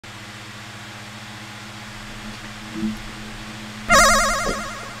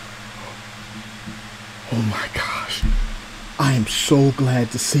Oh my gosh. I am so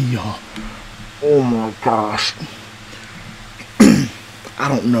glad to see y'all. Oh my gosh. I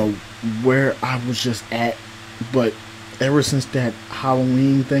don't know where I was just at, but ever since that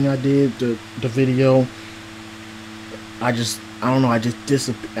Halloween thing I did, the video, I don't know, I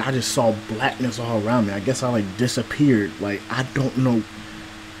just saw blackness all around me. I guess I like disappeared. Like, I don't know.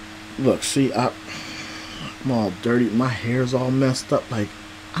 Look, see, I'm all dirty. My hair's all messed up. Like,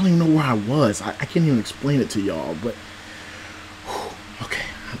 I don't even know where I was. I can't even explain it to y'all, but okay,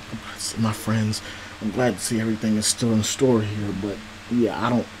 I'm glad to see my friends. I'm glad to see everything is still in store here, but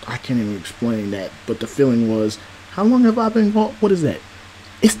yeah, I can't even explain that. But the feeling was, how long have I been gone? What is that?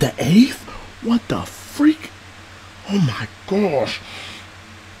 It's the 8th? What the freak? Oh my gosh.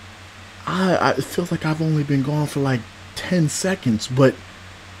 It feels like I've only been gone for like 10 seconds, but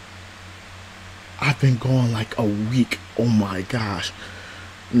I've been gone like a week. Oh my gosh.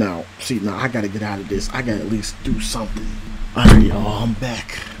 Now, see, now I gotta get out of this. I gotta at least do something. Alright, y'all, I'm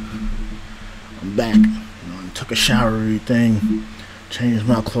back. I took a shower, everything, changed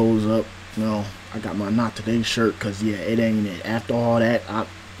my clothes up. I got my Not Today shirt, because, yeah, it ain't it. After all that, I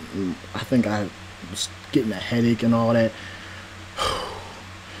think I was getting a headache and all that.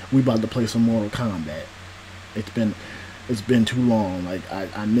 We about to play some Mortal Kombat. It's been too long. Like,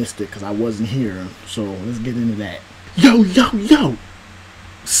 I missed it because I wasn't here. So, let's get into that. Yo!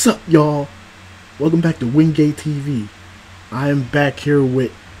 Sup, y'all? Welcome back to Wingate TV. I am back here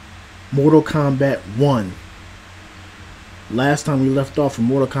with Mortal Kombat 1. Last time we left off from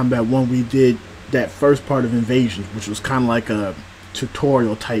Mortal Kombat 1, we did that first part of Invasions, which was kind of like a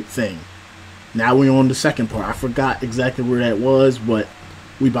tutorial type thing. Now we're on the second part. I forgot exactly where that was, but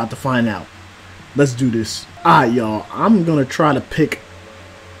we about to find out. Let's do this. Alright, y'all. I'm going to try to pick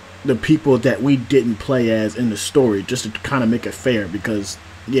the people that we didn't play as in the story, just to kind of make it fair, because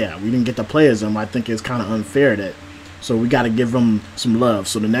yeah, we didn't get to play as them. I think it's kind of unfair that, so we got to give them some love.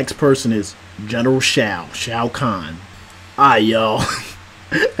 So the next person is General Shao Kahn. Alright, y'all.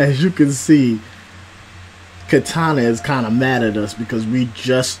 As you can see, Katana is kind of mad at us because I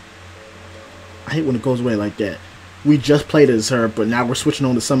hate when it goes away like that. We just played as her, but now we're switching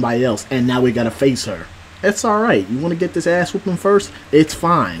on to somebody else, and now we gotta face her. It's alright. You want to get this ass whooping first? It's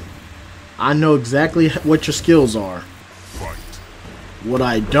fine. I know exactly what your skills are. What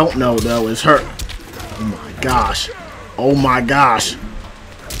I don't know, though, is her. Oh my gosh. Oh my gosh.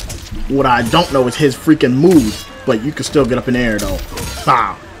 What I don't know is his freaking moves, but you can still get up in the air, though.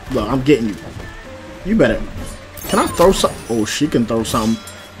 Bow. Look, I'm getting you. You better. Can I throw something? Oh, she can throw something.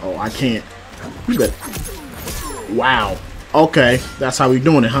 Oh, I can't. You better. Wow. Okay, that's how we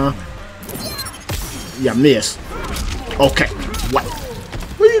doing it, huh? Yeah, miss. Okay. What?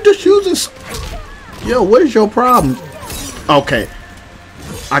 What are you just using? Yo, what is your problem? Okay.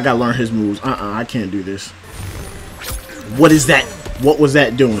 I gotta learn his moves. I can't do this. What is that? What was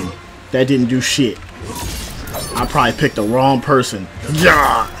that doing? That didn't do shit. I probably picked the wrong person.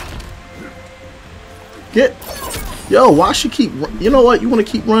 Yeah. Get. Yo, why she keep? You know what? You want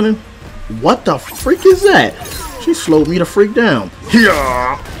to keep running? What the freak is that? She slowed me the freak down.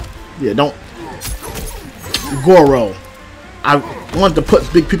 Yeah. Yeah, don't. Goro. I wanted to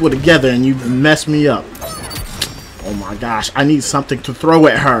put big people together and you messed me up. Oh my gosh. I need something to throw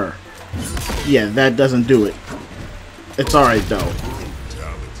at her. Yeah, that doesn't do it. It's alright though.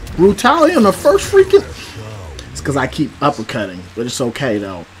 Brutality on the first freaking. It's because I keep uppercutting. But it's okay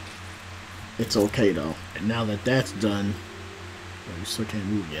though. It's okay though. And now that that's done. Well, you still can't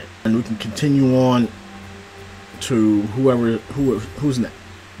move yet. And we can continue on to who's next.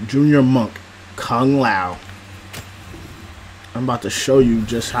 Junior Monk. Kung Lao. I'm about to show you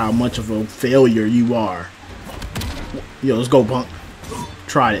just how much of a failure you are. Yo, let's go, punk.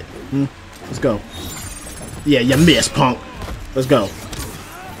 Tried it. Let's go. Yeah, you missed, punk. Let's go.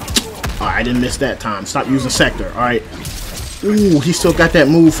 Alright, I didn't miss that time. Stop using sector, alright. Ooh, he still got that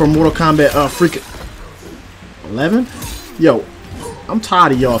move from Mortal Kombat freaking 11? Yo, I'm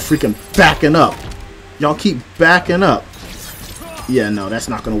tired of y'all freaking backing up. Y'all keep backing up. Yeah, no, that's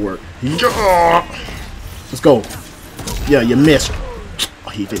not gonna work. Let's go. Yeah, you missed. Oh,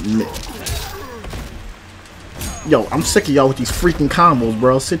 he didn't miss. Yo, I'm sick of y'all with these freaking combos,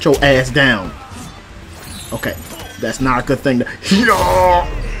 bro. Sit your ass down. Okay, that's not a good thing to.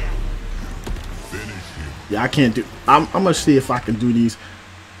 Yeah, I can't do. I'm gonna see if I can do these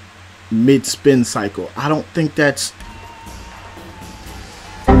mid-spin cycle. I don't think that's.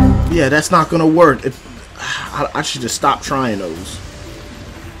 Yeah, that's not gonna work. I should just stop trying those.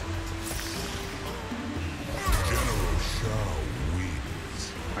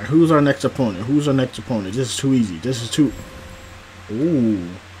 Alright, who's our next opponent? Who's our next opponent? This is too easy. This is too... Ooh.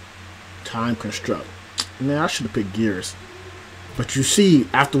 Time construct. Man, I should have picked Gears. But you see,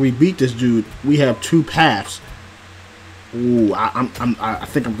 after we beat this dude, we have 2 paths. Ooh, I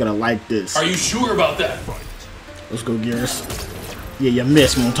think I'm gonna like this. Are you sure about that? Let's go, Gears. Yeah, you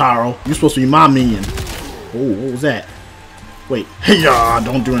missed, Montaro. You're supposed to be my minion. Oh, what was that? Wait. Hey-ya!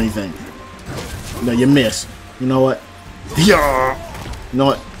 Don't do anything. No, you missed. You know what? Hey-ya! You know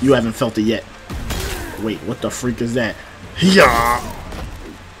what? You haven't felt it yet. Wait, what the freak is that? Hey-ya!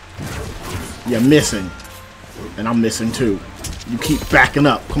 You're missing. And I'm missing too. You keep backing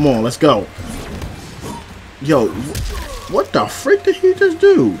up. Come on, let's go. Yo, what the freak did he just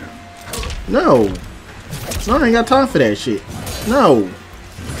do? No. No, I ain't got time for that shit. No.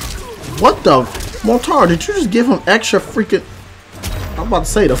 What the? Montaro, did you just give him extra freaking... I'm about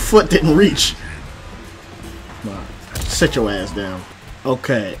to say the foot didn't reach. Nah, sit your ass down.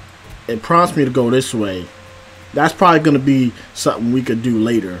 Okay. It prompts me to go this way. That's probably going to be something we could do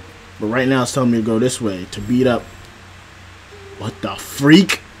later. But right now it's telling me to go this way to beat up... What the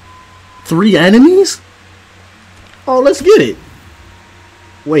freak? 3 enemies? Oh, let's get it.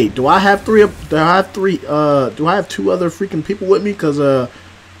 Wait, do I have 2 other freaking people with me? Cause I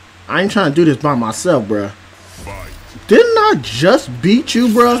ain't trying to do this by myself, bruh. Didn't I just beat you,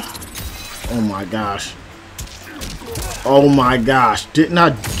 bruh? Oh my gosh. Oh my gosh. Didn't I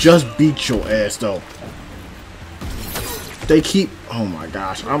just beat your ass though? They keep... Oh my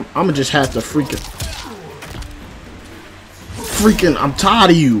gosh. I'm gonna just have to freaking... I'm tired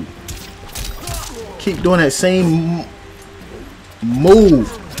of you. Keep doing that same move.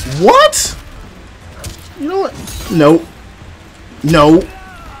 What? You know what? Nope. No.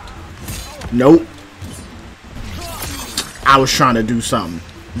 Nope. I was trying to do something.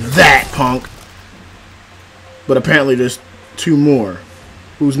 That punk. But apparently there's 2 more.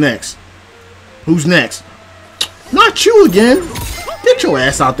 Who's next? Who's next? Not you again. Get your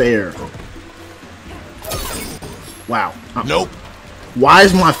ass out there. Wow. Nope. Why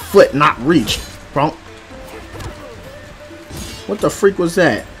is my foot not reached, punk? What the freak was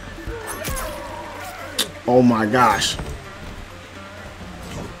that? Oh my gosh.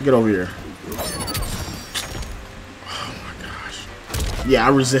 Get over here. Oh my gosh. Yeah, I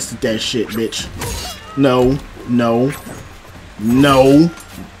resisted that shit, bitch. No. No. No.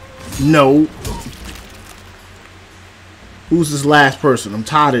 No. Who's this last person? I'm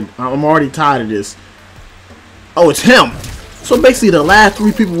already tired of this. Oh, it's him. So basically the last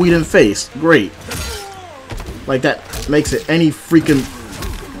 3 people we didn't face. Great. Like that makes it any freaking...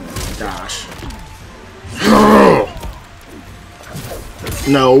 Gosh.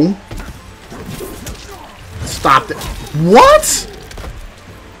 No. Stop it. What?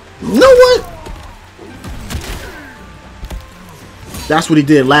 You know what? That's what he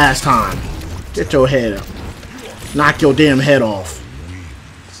did last time. Get your head up. Knock your damn head off.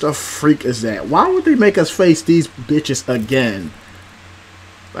 What the freak is that? Why would they make us face these bitches again?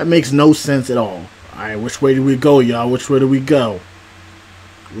 That makes no sense at all. Alright, which way do we go, y'all? Which way do we go?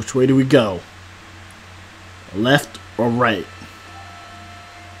 Which way do we go? Left or right?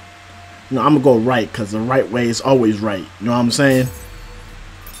 No, I'm gonna go right, because the right way is always right. You know what I'm saying?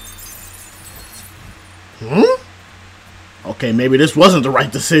 Okay, maybe this wasn't the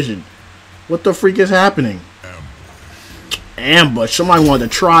right decision. What the freak is happening? Ambush. Somebody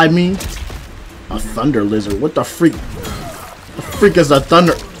wanted to try me. A thunder lizard. What the freak? The freak is a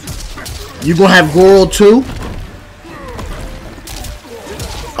thunder? You gonna have Goro too?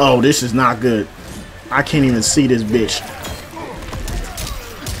 Oh, this is not good. I can't even see this bitch.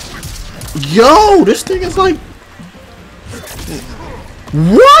 Yo, this thing is like...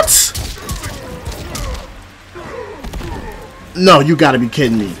 What? No, you gotta be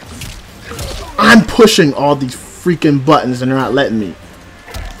kidding me. I'm pushing all these freaking buttons and they're not letting me.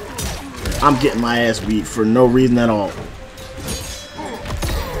 I'm getting my ass beat for no reason at all.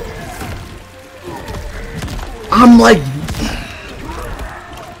 I'm like...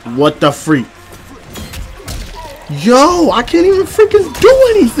 What the freak? Yo, I can't even freaking do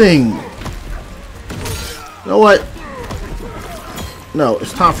anything. You know what? No,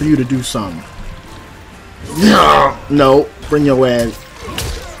 it's time for you to do something. No, bring your ass.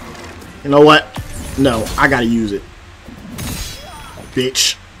 You know what? No, I gotta use it.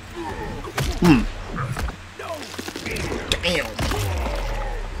 Bitch. Damn.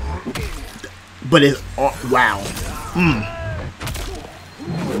 But it's... wow.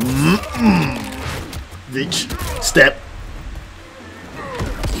 Bitch. Step.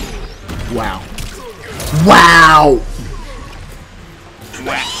 Wow. Wow!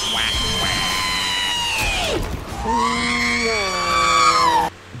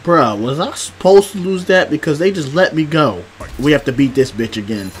 Bruh, was I supposed to lose that? Because they just let me go. We have to beat this bitch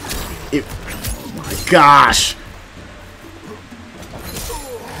again. Oh my gosh.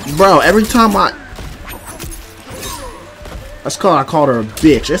 Bro, every time I called her a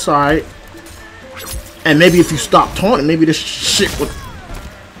bitch. It's alright. And maybe if you stop taunting, maybe this shit would...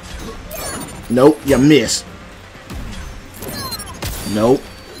 Nope, you missed. Nope.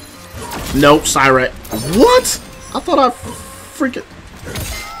 Nope, Siret. What? I thought I freaking...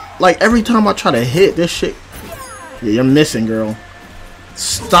 Like, every time I try to hit this shit... Yeah, you're missing, girl.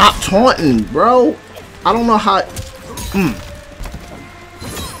 Stop taunting, bro. I don't know how...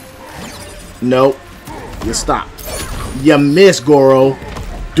 Nope. You stop. You miss, Goro.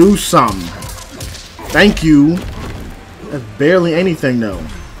 Do something. Thank you. That's barely anything, though.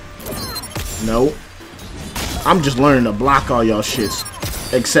 Nope. I'm just learning to block all y'all shits.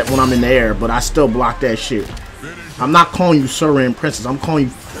 Except when I'm in the air, but I still block that shit. I'm not calling you Sir and Princess. I'm calling you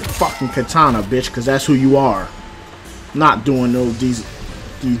fucking Katana, bitch, because that's who you are. I'm not doing these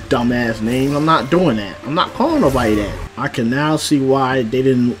dumbass names. I'm not doing that. I'm not calling nobody that. I can now see why they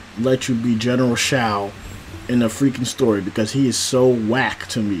didn't let you be General Shao in the freaking story, because he is so whack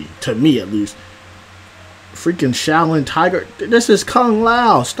to me at least. Freaking Shaolin Tiger. This is Kung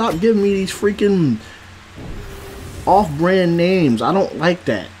Lao. Stop giving me these freaking off-brand names. I don't like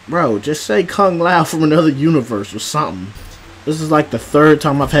that. Bro, just say Kung Lao from another universe or something. This is like the third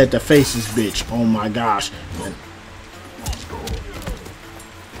time I've had to face this bitch. Oh my gosh.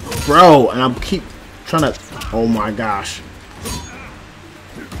 Bro, and I keep trying to... Oh my gosh.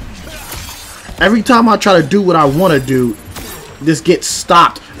 Every time I try to do what I want to do, this gets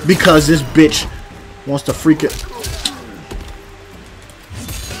stopped because this bitch wants to freak it.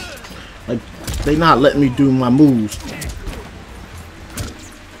 Like, they not letting me do my moves.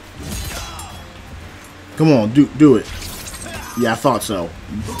 Come on, do it. Yeah, I thought so.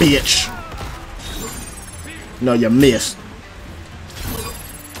 Bitch. No, you missed.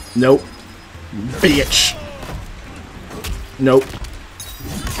 Nope. Bitch. Nope.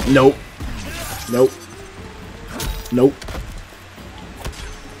 Nope. Nope. Nope.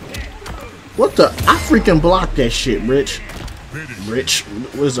 What the? I freaking blocked that shit, Rich. Rich?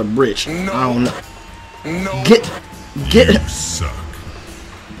 What is a bridge? I don't know. No. Get it. Suck.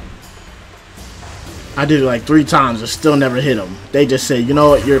 I did it like 3 times and still never hit him. They just say, you know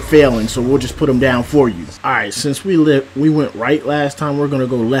what, you're failing, so we'll just put him down for you. Alright, since we went right last time, we're gonna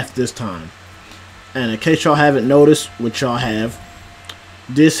go left this time. And in case y'all haven't noticed, which y'all have,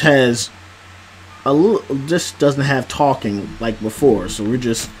 this has this doesn't have talking like before, so we're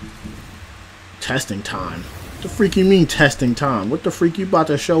just testing time. What the freak you mean testing time? What the freak you about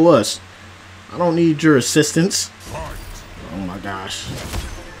to show us? I don't need your assistance. Oh my gosh.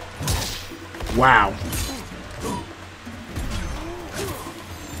 Wow.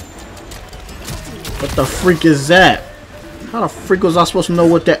 What the freak is that? How the freak was I supposed to know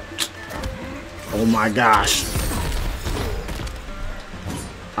what that... Oh my gosh.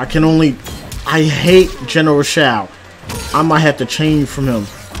 I hate General Shao. I might have to change from him.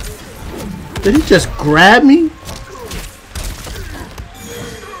 Did he just grab me?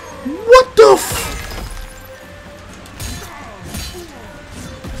 What the f...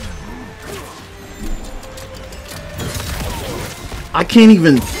 I can't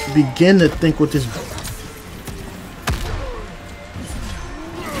even begin to think what this...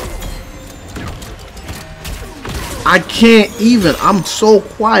 I can't even. I'm so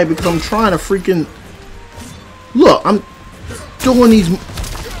quiet because I'm trying to freaking... Look, I'm doing these...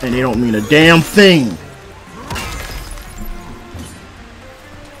 And they don't mean a damn thing.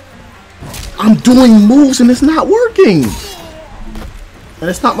 I'm doing moves and it's not working. And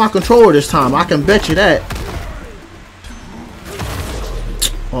it's not my controller this time. I can bet you that.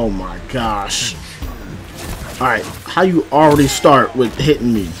 Oh my gosh. Alright, how you already start with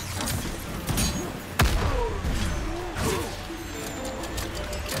hitting me?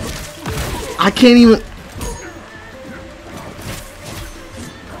 I can't even...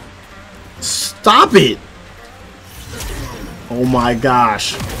 Stop it! Oh my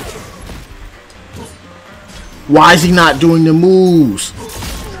gosh. Why is he not doing the moves?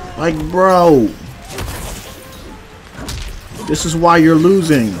 Like, bro. This is why you're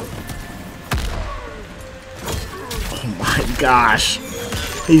losing. Oh my gosh.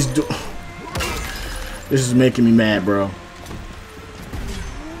 This is making me mad, bro.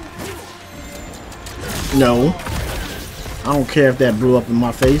 No. I don't care if that blew up in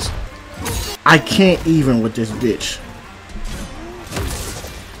my face. I can't even with this bitch.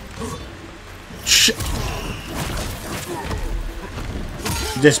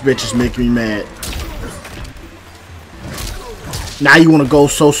 This bitch is making me mad. Now you want to go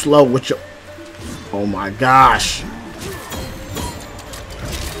so slow with your... Oh my gosh.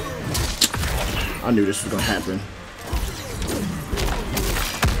 I knew this was going to happen.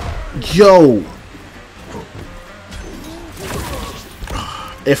 Yo.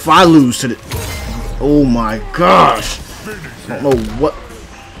 If I lose to the... Oh my gosh. I don't know what...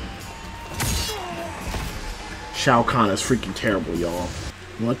 Shao Kahn is freaking terrible, y'all.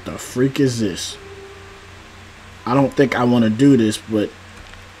 What the freak is this? I don't think I want to do this, but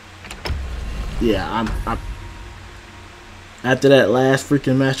yeah, I'm after that last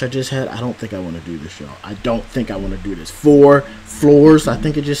freaking match I just had, I don't think I want to do this, y'all. I don't think I want to do this. 4 floors, I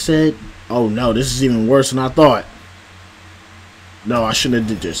think it just said. Oh no, this is even worse than I thought. No, I shouldn't have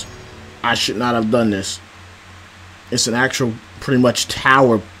did this. I should not have done this. It's an actual pretty much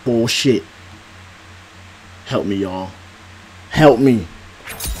tower bullshit. Help me, y'all. Help me.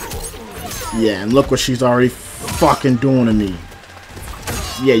 Yeah, and look what she's already fucking doing to me.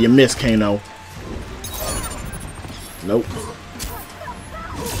 Yeah, you missed, Kano. Nope.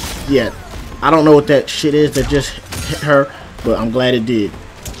 Yeah, I don't know what that shit is that just hit her, but I'm glad it did.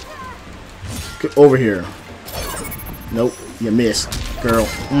 Get over here. Nope, you missed, girl.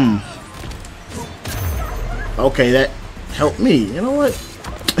 Okay, that helped me. You know what?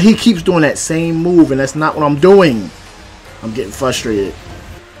 He keeps doing that same move, and that's not what I'm doing. I'm getting frustrated.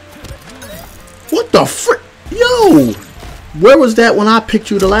 What the frick? Yo! Where was that when I picked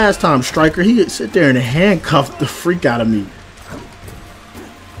you the last time, Striker? He could sit there and handcuff the freak out of me.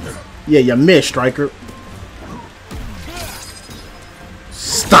 Yeah, you missed, Striker.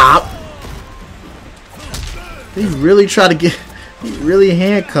 Stop! He really tried to get... He really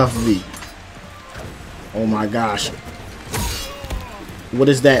handcuffed me. Oh my gosh. What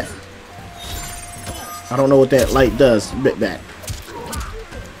is that? I don't know what that light does. Bit back.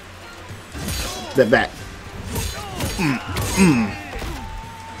 Bit back.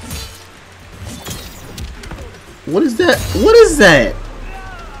 What is that? What is that?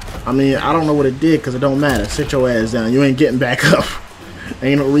 I mean, I don't know what it did because it don't matter. Sit your ass down. You ain't getting back up.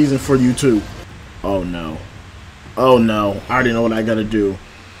 Ain't no reason for you to. Oh no. Oh no. I already know what I gotta do.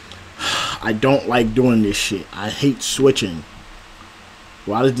 I don't like doing this shit. I hate switching.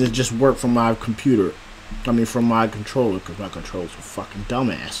 Why does this just work from my computer? I mean, from my controller, because my controller's a fucking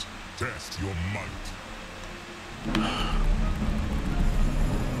dumbass. Test your might.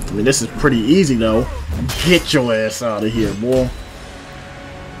 I mean, this is pretty easy, though. Get your ass out of here, boy.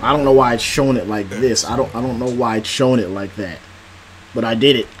 I don't know why it's showing it like this. I don't know why it's showing it like that. But I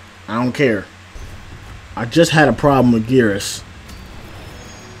did it. I don't care. I just had a problem with Geras.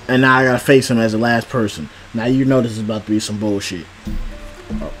 And now I gotta face him as the last person. Now you know this is about to be some bullshit.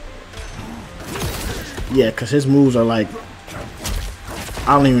 Oh. Yeah, because his moves are like...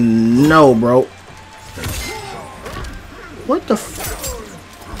 I don't even know, bro. What the f...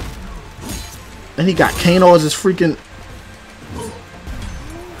 And he got Kano as his freaking...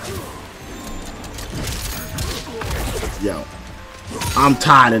 Yo. I'm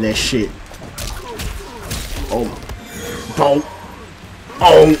tired of that shit. Oh. Boom.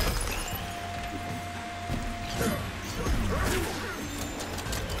 Oh.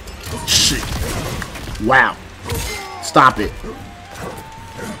 Shit. Wow. Stop it.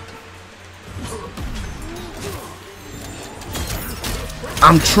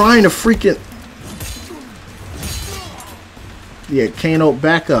 I'm trying to freaking... Yeah, Kano,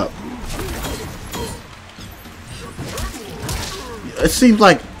 back up. It seems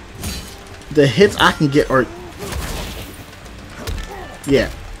like the hits I can get are...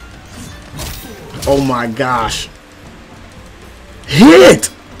 Yeah. Oh my gosh. Hit!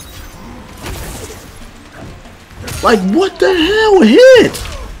 Like, what the hell? Hit!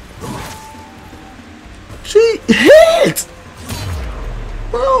 She hit!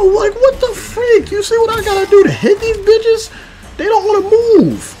 Bro, like, what the freak? You see what I gotta do to hit these bitches? They don't want to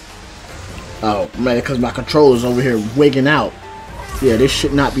move. Oh, man, because my controller's over here wigging out. Yeah, this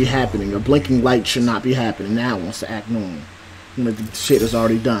should not be happening. A blinking light should not be happening. Now it wants to act normal. You know, the shit is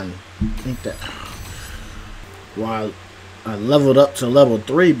already done. Ain't that... Well, I leveled up to level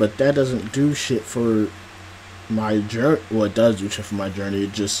 3, but that doesn't do shit for my journey. Well, it does do shit for my journey.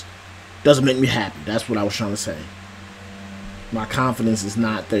 It just doesn't make me happy. That's what I was trying to say. My confidence is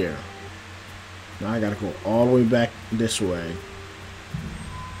not there. Now I gotta go all the way back this way.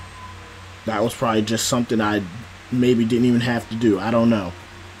 That was probably just something I maybe didn't even have to do. I don't know.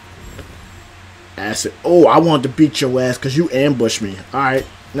 Acid. Oh, I wanted to beat your ass because you ambushed me. Alright.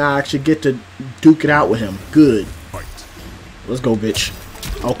 Now I actually get to duke it out with him. Good. Let's go, bitch.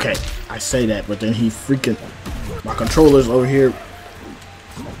 Okay. I say that, but then he freaking... My controller's over here.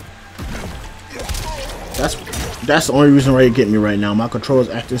 That's... That's the only reason why you get me right now. My controller's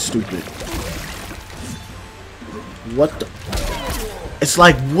acting stupid. What the? It's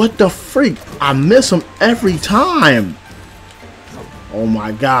like, what the freak? I miss him every time. Oh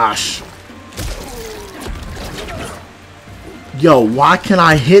my gosh. Yo, why can't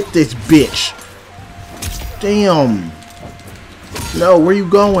I hit this bitch? Damn. No, where you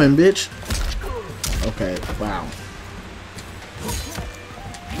going, bitch? Okay, wow.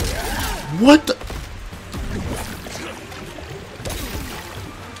 What the?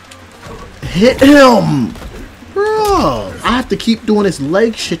 Hit him! Bro, I have to keep doing this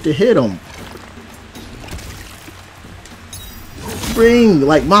leg shit to hit him. Bring,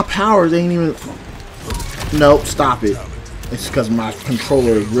 like, my powers ain't even... Nope, stop it. It's because my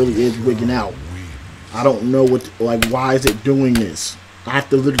controller really is wigging out. I don't know what, like, why is it doing this? I have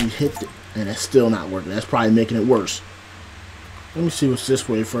to literally hit it, and it's still not working. That's probably making it worse. Let me see what's this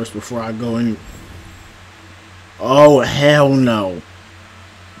way first before I go any... Oh, hell no.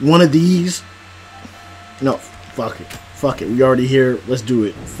 One of these? No, fuck it. Fuck it. We already here. Let's do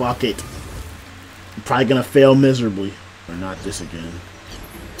it. Fuck it. I'm probably gonna fail miserably. Or not this again.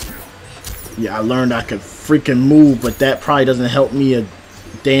 Yeah, I learned I could freaking move, but that probably doesn't help me a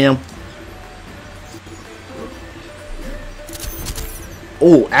damn...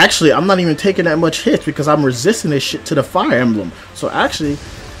 Oh, actually, I'm not even taking that much hits because I'm resisting this shit to the fire emblem. So actually,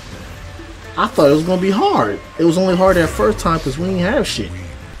 I thought it was gonna be hard. It was only hard that first time because we didn't have shit.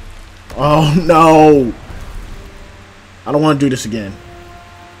 Oh no! I don't want to do this again.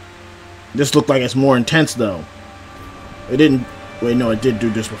 This looked like it's more intense though. It didn't. Wait, no, it did do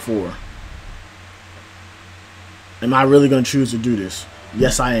this before. Am I really gonna choose to do this?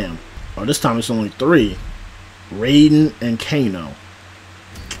 Yes, I am. Oh, this time it's only 3. Raiden and Kano.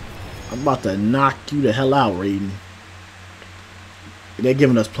 I'm about to knock you the hell out, Raiden. They're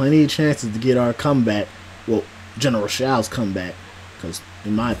giving us plenty of chances to get our comeback. Well, General Shao's comeback. Because,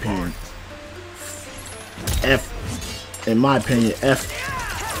 in my opinion, yeah,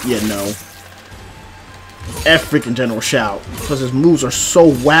 no. F freaking General Shao. Because his moves are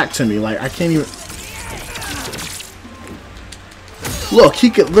so whack to me. Like, I can't even... Look, he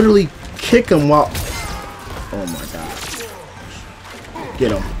could literally kick him while... Oh my god.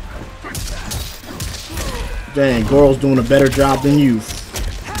 Get him. Dang, Goro's doing a better job than you.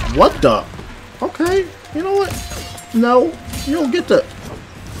 What the? Okay, you know what? No, you don't get the...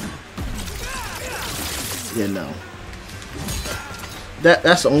 Yeah, no.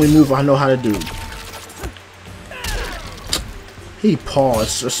 That's the only move I know how to do. He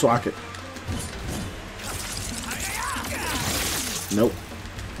paused just so I could... Nope.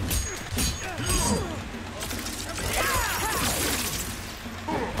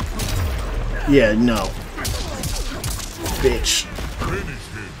 Yeah, no. Bitch.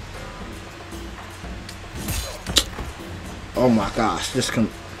 Oh my gosh, this can...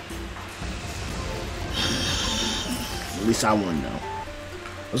 At least I won though.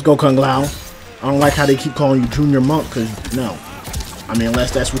 Let's go, Kung Lao. I don't like how they keep calling you Junior Monk, cause no. I mean,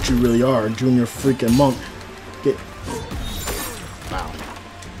 unless that's what you really are, a Junior freaking Monk. Get... Wow.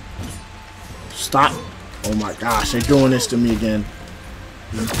 Stop. Oh my gosh, they're doing this to me again.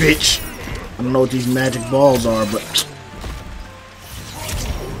 Bitch. I don't know what these magic balls are, but...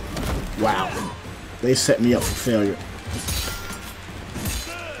 Wow. They set me up for failure.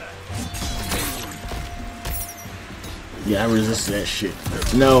 Yeah, I resisted that shit.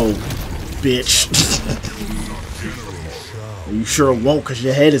 No, bitch. You sure won't, because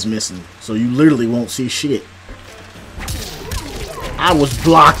your head is missing. So you literally won't see shit. I was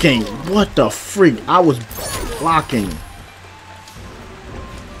blocking. What the freak? I was blocking.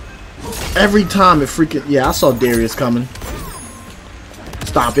 Every time it freaking... Yeah, I saw Darius coming.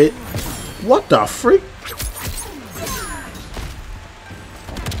 Stop it. What the freak?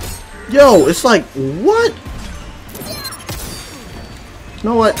 Yo, it's like, what? You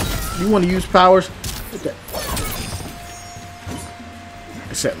know what? You want to use powers?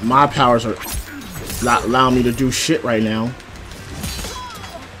 Except my powers are not allowing me to do shit right now.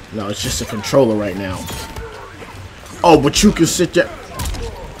 No, it's just a controller right now. Oh, but you can sit there.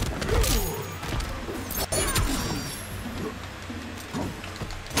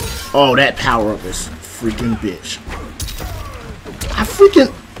 Oh, that power up is freaking bitch. I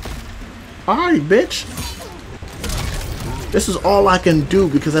freaking... Alright, bitch. This is all I can do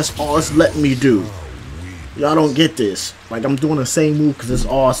because that's all it's letting me do. Y'all don't get this. Like, I'm doing the same move because it's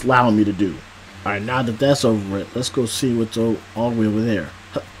all it's allowing me to do. Alright, now that that's over with, let's go see what's all the way over there.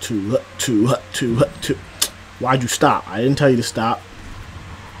 Hut, two, hut, two, hut, two, hut, two. Why'd you stop? I didn't tell you to stop.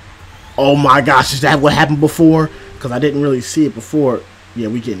 Oh my gosh, is that what happened before? Because I didn't really see it before. Yeah,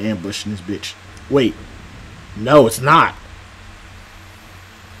 we getting ambushed in this bitch. Wait. No, it's not.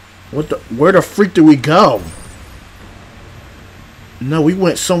 What the? Where the freak did we go? No, we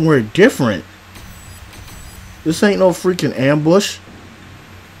went somewhere different. This ain't no freaking ambush.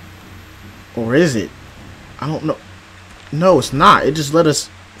 Or is it? I don't know. No, it's not. It just let us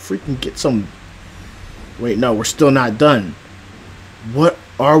freaking get some... Wait, no, we're still not done. What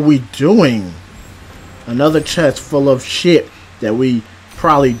are we doing? Another chest full of shit that we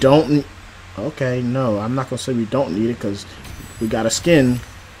probably don't need. Okay, no, I'm not going to say we don't need it because we got a skin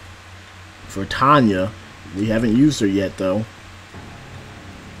for Tanya. We haven't used her yet, though.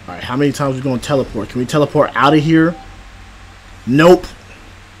 Alright, how many times are we going to teleport? Can we teleport out of here? Nope.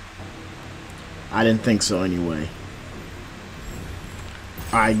 I didn't think so anyway.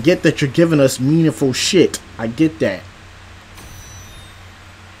 I get that you're giving us meaningful shit. I get that.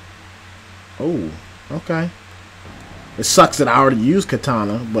 Oh, okay. It sucks that I already used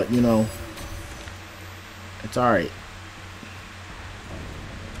katana, but you know, it's alright.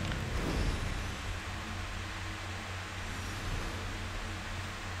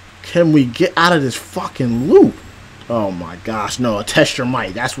 Can we get out of this fucking loop? Oh my gosh, no, test your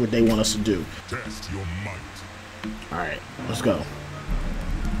might. That's what they want us to do. Test your might. Alright, let's go.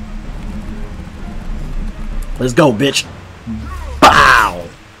 Let's go, bitch. Bow!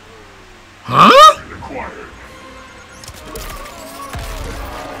 Huh?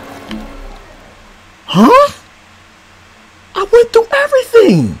 Huh? I went through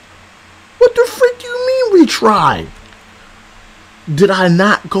everything. What the frick do you mean retry? Did I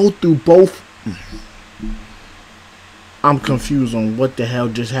not go through both? I'm confused on what the hell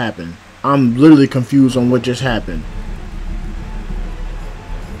just happened. I'm literally confused on what just happened.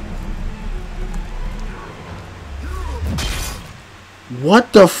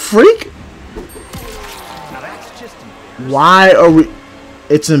 What the freak? Why are we...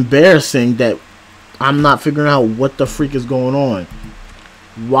 It's embarrassing that I'm not figuring out what the freak is going on.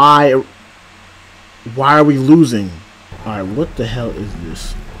 Why are we losing? Alright, what the hell is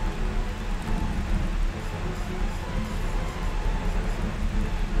this?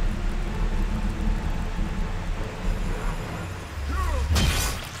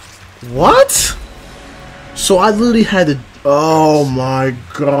 What? So I literally had to... Oh my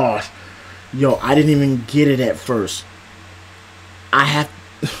gosh. Yo, I didn't even get it at first. I have...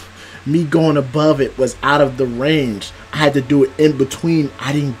 Me going above it was out of the range. I had to do it in between.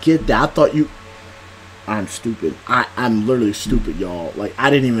 I didn't get that. I thought you... I'm stupid. I'm literally stupid, y'all. Like, I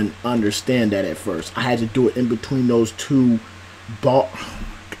didn't even understand that at first. I had to do it in between those two ball... Oh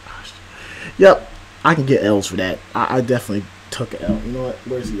my gosh. Yep. I can get L's for that. I definitely took an L. You know what?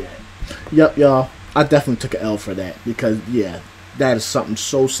 Where's he at? Yep, y'all. I definitely took an L for that. Because, yeah, that is something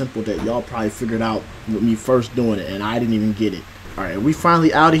so simple that y'all probably figured out with me first doing it. And I didn't even get it. Alright, are we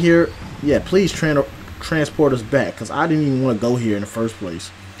finally out of here? Yeah, please transport us back. Because I didn't even want to go here in the first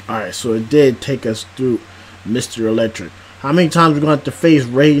place. Alright, so it did take us through Mr. Electric. How many times we're going to have to face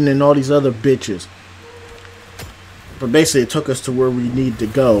Raiden and all these other bitches? But basically, it took us to where we need to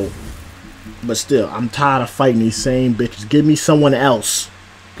go. But still, I'm tired of fighting these same bitches. Give me someone else.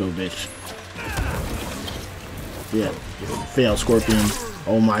 Go, bitch. Yeah. Fail, Scorpion.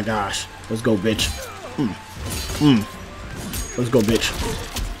 Oh my gosh. Let's go, bitch. Let's go, bitch.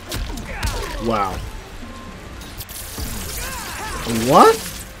 Wow. What?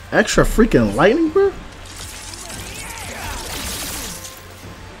 Extra freaking lightning, bro?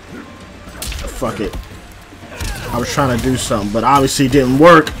 Fuck it. I was trying to do something, but obviously it didn't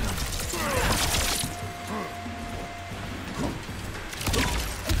work.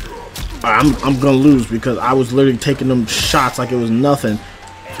 I'm gonna lose because I was literally taking them shots like it was nothing,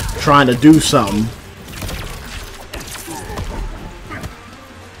 trying to do something.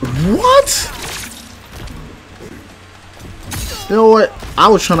 What? You know what? I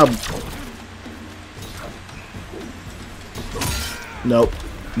was trying to... Nope.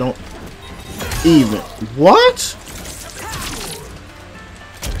 Don't even. What?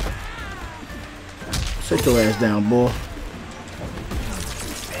 Sit your ass down, boy.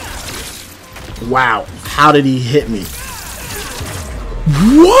 Wow. How did he hit me?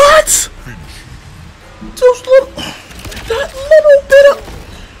 What? Those little... That little bit of...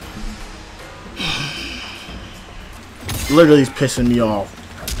 Literally, he's pissing me off.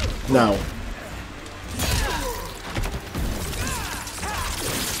 No.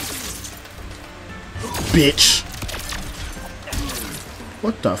 Bitch.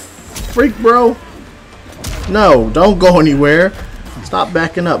 What the freak, bro? No, don't go anywhere. Stop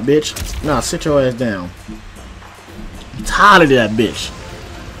backing up, bitch. Nah, sit your ass down. I'm tired of that bitch.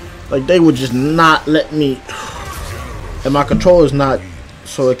 Like, they would just not let me... And my controller's not...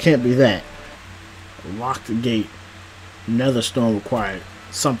 So it can't be that. Lock the gate. Nether stone required.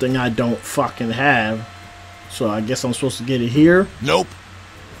 Something I don't fucking have. So I guess I'm supposed to get it here? Nope.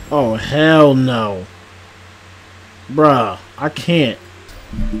 Oh, hell no. Bruh, I can't.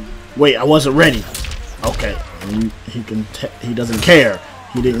 Wait, I wasn't ready. Okay, he doesn't care.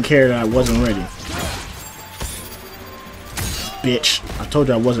 He didn't care that I wasn't ready. Bitch, I told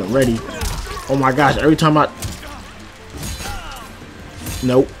you I wasn't ready. Oh my gosh, every time I...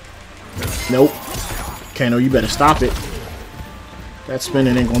 Nope. Nope. Okay, no, you better stop it. That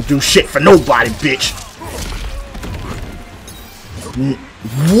spinning ain't gonna do shit for nobody, bitch.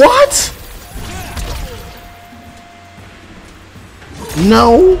 What?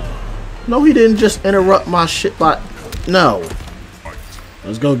 No. No, he didn't just interrupt my shit by... No.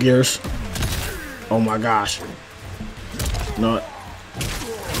 Let's go, Gears. Oh my gosh. No.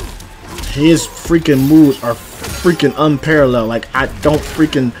 His freaking moves are freaking unparalleled. Like, I don't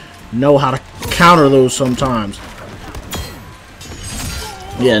freaking know how to counter those sometimes.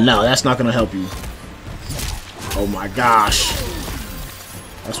 Yeah, no, that's not gonna help you. Oh my gosh.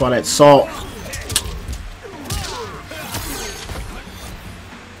 That's why that salt...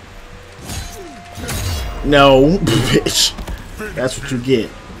 No, bitch. That's what you get.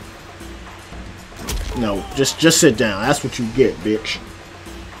 No, just sit down. That's what you get, bitch.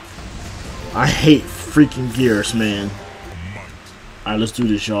 I hate freaking Gears, man. Alright, let's do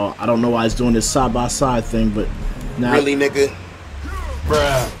this, y'all. I don't know why it's doing this side-by-side thing, but now... Really, nigga?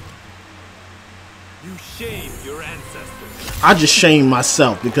 Bruh. You shamed your ancestors. I just shamed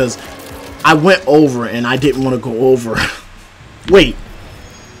myself because I went over and I didn't want to go over. Wait.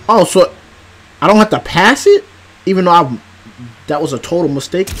 Oh, so I don't have to pass it? Even though that was a total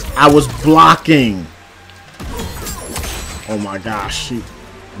mistake? I was blocking. Oh my gosh. She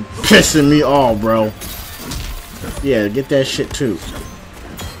pissing me off, bro. Yeah, get that shit too.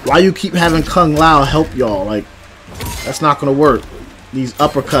 Why you keep having Kung Lao help y'all? Like, that's not gonna work. These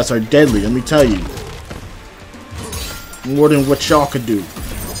uppercuts are deadly, let me tell you. More than what y'all could do.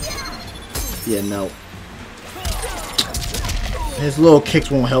 Yeah, no. His little kicks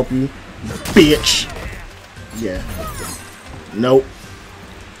won't help you, bitch. Yeah. Nope.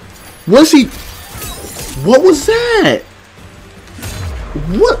 Was he? What was that?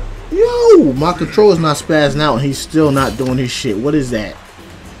 What? Yo, my controller's not spazzing out and he's still not doing his shit. What is that?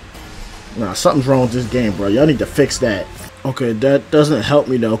 Nah, something's wrong with this game, bro. Y'all need to fix that. Okay, that doesn't help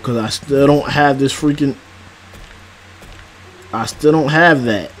me though, because I still don't have this freaking... I still don't have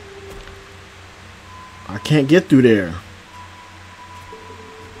that. I can't get through there.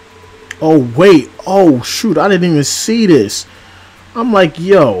 Oh, wait. Oh, shoot. I didn't even see this. I'm like,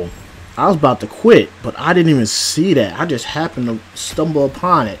 yo. I was about to quit, but I didn't even see that. I just happened to stumble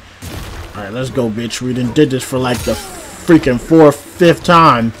upon it. Alright, let's go, bitch. We done did this for like the freaking 4th, 5th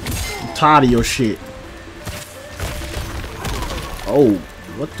time. I'm tired of your shit. Oh,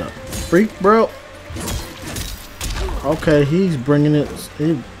 what the freak, bro? Okay, he's bringing it.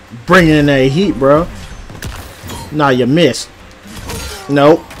 He's bringing in that heat, bro. Nah, you missed.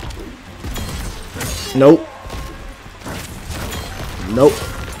 Nope. Nope. Nope.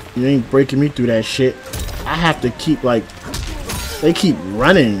 You ain't breaking me through that shit. I have to keep, like... They keep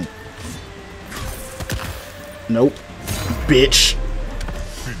running. Nope. Bitch.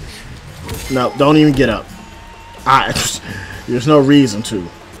 No, don't even get up. There's no reason to.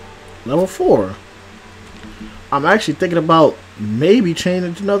 Level 4. I'm actually thinking about maybe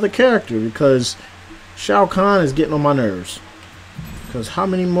changing to another character because Shao Kahn is getting on my nerves. Because how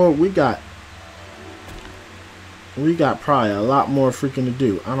many more we got? We got probably a lot more freaking to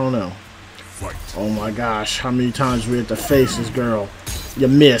do. I don't know. Oh my gosh, how many times we have to face this girl? You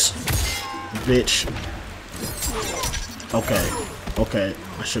missed, bitch. Okay, okay.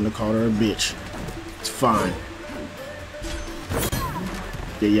 I shouldn't have called her a bitch. It's fine.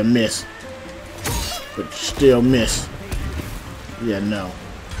 Yeah, you missed. But you still miss. Yeah, no.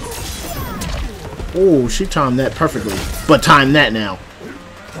 Oh, she timed that perfectly. But time that now.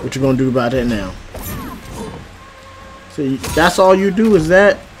 What you gonna do about that now? See, that's all you do is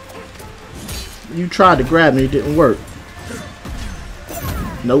that. You tried to grab me, it didn't work.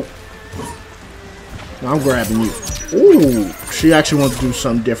 Nope. Now I'm grabbing you. Ooh, she actually wants to do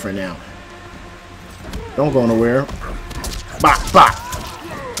something different now. Don't go nowhere. Bop, bop.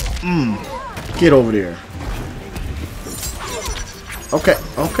 Get over there. Okay,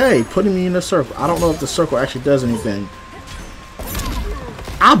 okay, putting me in the circle. I don't know if the circle actually does anything.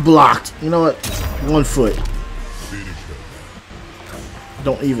 I blocked. You know what? 1 foot.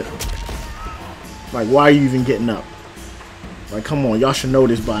 Don't even. Like, why are you even getting up? Like, come on, y'all should know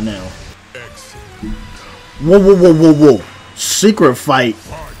this by now. Whoa, whoa, whoa, whoa, whoa. Secret fight.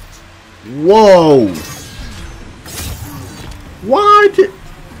 Whoa. Why did...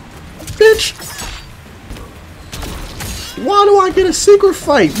 Bitch. Why do I get a secret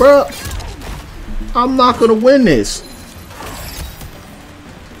fight, bro? I'm not gonna win this.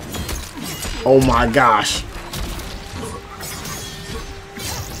 Oh my gosh.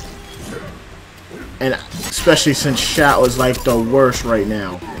 And especially since Shoutout is like the worst right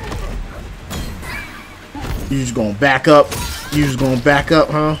now. You just gonna back up? You just gonna back up,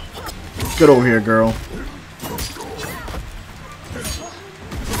 huh? Get over here, girl.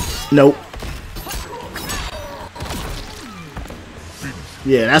 Nope.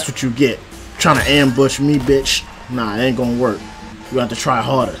 Yeah, that's what you get. Trying to ambush me, bitch. Nah, it ain't gonna work. You have to try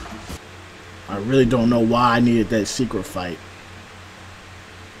harder. I really don't know why I needed that secret fight.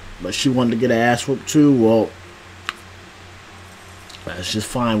 But she wanted to get her ass whooped too. Well, that's just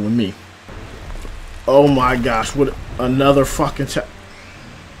fine with me. Oh my gosh, what another fucking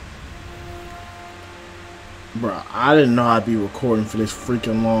Bruh, I didn't know I'd be recording for this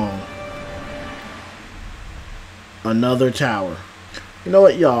freaking long. Another tower. You know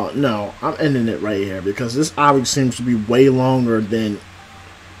what, y'all? No, I'm ending it right here because this obviously seems to be way longer than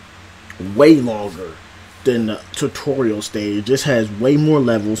the tutorial stage. This has way more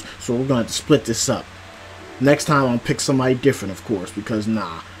levels, so we're going to have to split this up. Next time I'll pick somebody different, of course, because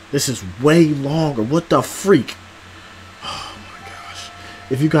nah, this is way longer. What the freak? Oh my gosh.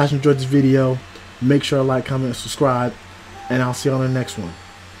 If you guys enjoyed this video, make sure to like, comment, and subscribe, and I'll see you on the next one.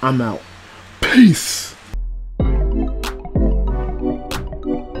 I'm out. Peace.